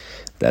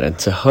در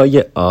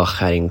انتهای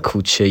آخرین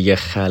کوچه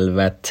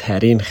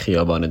خلوت‌ترین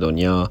خیابان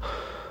دنیا،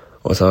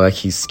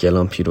 اتاقکی است که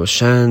لامپی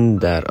روشن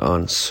در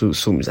آن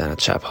سو میزند.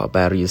 شبها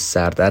بر روی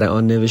سردر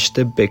آن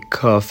نوشته به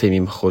کافه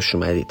میم خوش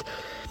اومدید.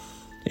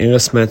 این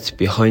قسمت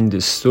بیهایند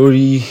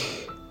ستوری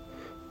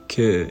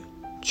که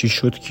چی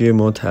شد که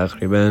ما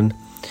تقریبا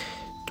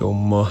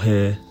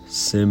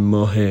 3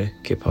 ماه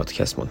که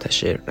پادکست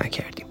منتشر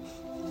نکردیم.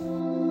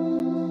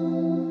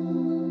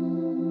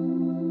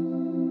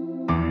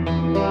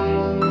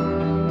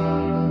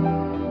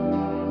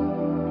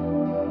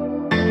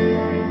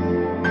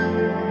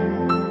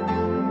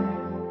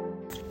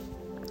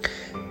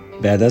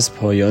 بعد از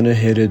پایان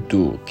هر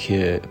 2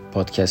 که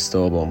پادکست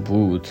آبان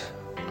بود،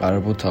 قرار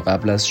بود تا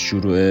قبل از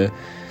شروع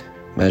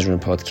مجموعه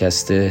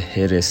پادکست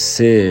هر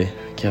 3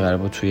 که قرار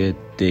بود توی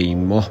دی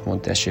ماه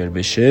منتشر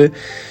بشه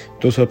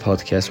 2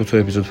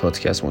 اپیزود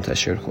پادکست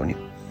منتشر کنیم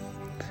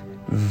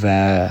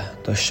و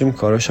داشتیم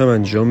کاراش هم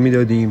انجام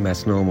میدادیم.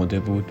 متن آماده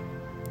بود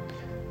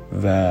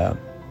و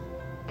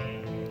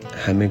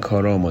همه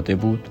کار آماده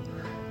بود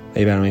و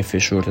یه برنامه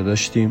فشرده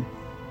داشتیم،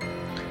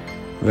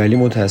 ولی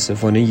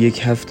متاسفانه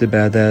 1 هفته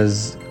بعد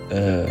از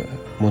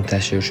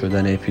منتشر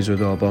شدن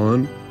اپیزود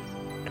آبان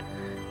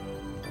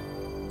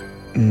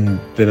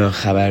به من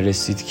خبر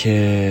رسید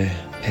که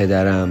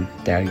پدرم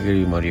درگیر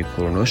بیماری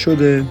کرونا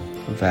شده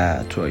و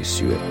تو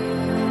آیسیوه.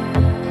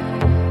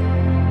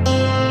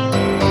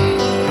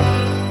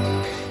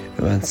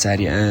 من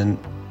سریعا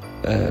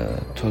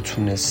تا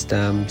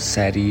تونستم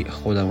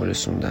خودم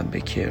رسوندم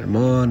به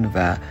کرمان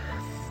و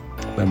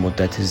به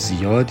مدت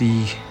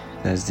زیادی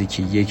نزدیک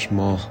 1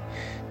 ماه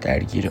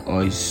درگیر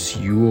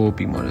آیسیو و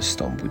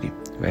بیمارستان بودیم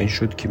و این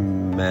شد که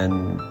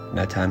من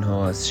نه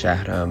تنها از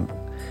شهرم،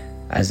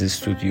 از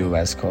استودیو و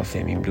از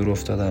کافه میم دور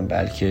افتادم،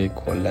 بلکه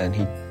کلاً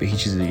به هیچ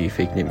چیز دیگه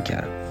فکر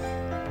نمی‌کردم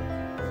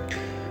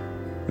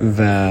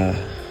و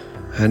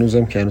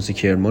هنوزم که هنوز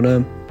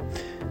کرمانم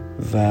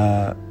و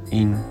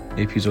این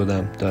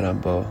اپیزودم دارم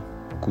با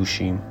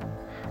گوشیم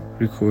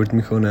ریکورد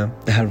میکنم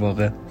در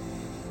واقع.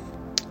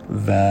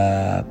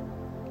 و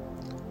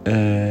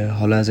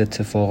حالا از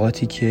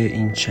اتفاقاتی که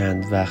این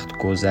چند وقت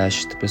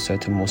گذشت به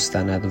صورت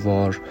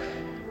مستندوار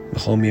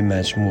میخوام یه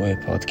مجموعه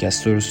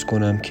پادکست درست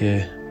کنم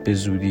که به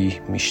زودی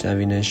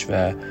میشنوینش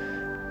و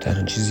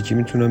تنها چیزی که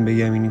میتونم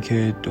بگم اینه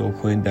که دعا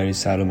کنید برای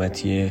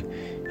سلامتی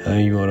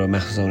همه بیمارا،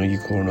 مخصوصا اونایی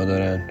که کرونا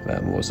دارن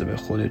و مواظب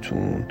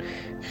خودتون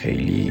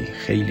خیلی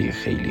خیلی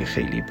خیلی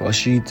خیلی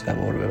باشید و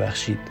ما رو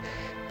ببخشید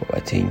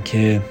بابت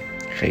اینکه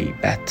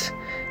غیبت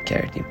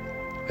کردیم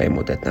و این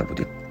مدت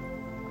نبودیم.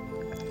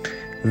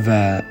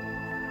 و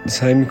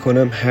سعی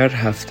میکنم هر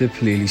هفته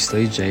پلیلیست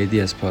های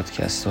جدیدی از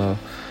پادکست ها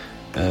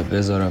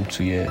بذارم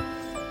توی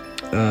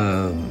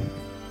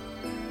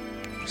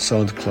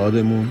ساوند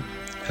کلادمون.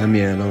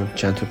 همین الان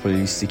چند تا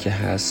پلیلیستی که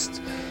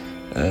هست،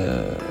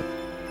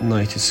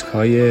 نایت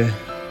اسکای،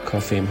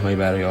 کافیم های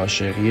برای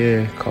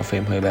عاشقی،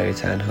 کافیم های برای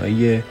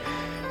تنهایی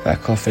و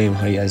کافیم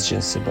های از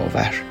جنس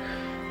باور.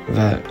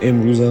 و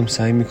امروز هم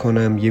سعی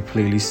میکنم یه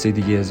پلیلیست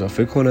دیگه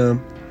اضافه کنم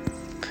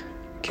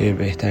که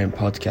بهترین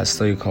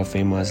پادکست های کافه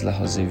ما از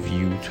لحاظ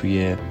ویو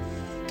توی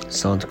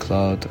ساوند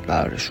کلاد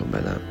قرارشون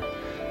بدم.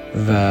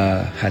 و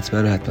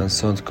حتما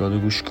ساوند کلاد رو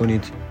گوش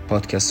کنید،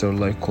 پادکست رو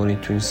لایک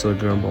کنید، تو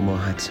اینستاگرام با ما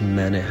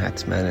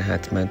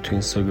حتما تو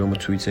اینستاگرام و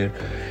توییتر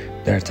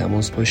در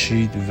تماس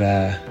باشید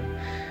و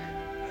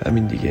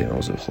همین دیگه.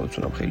 مواظب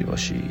خودتونم خیلی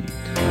باشید.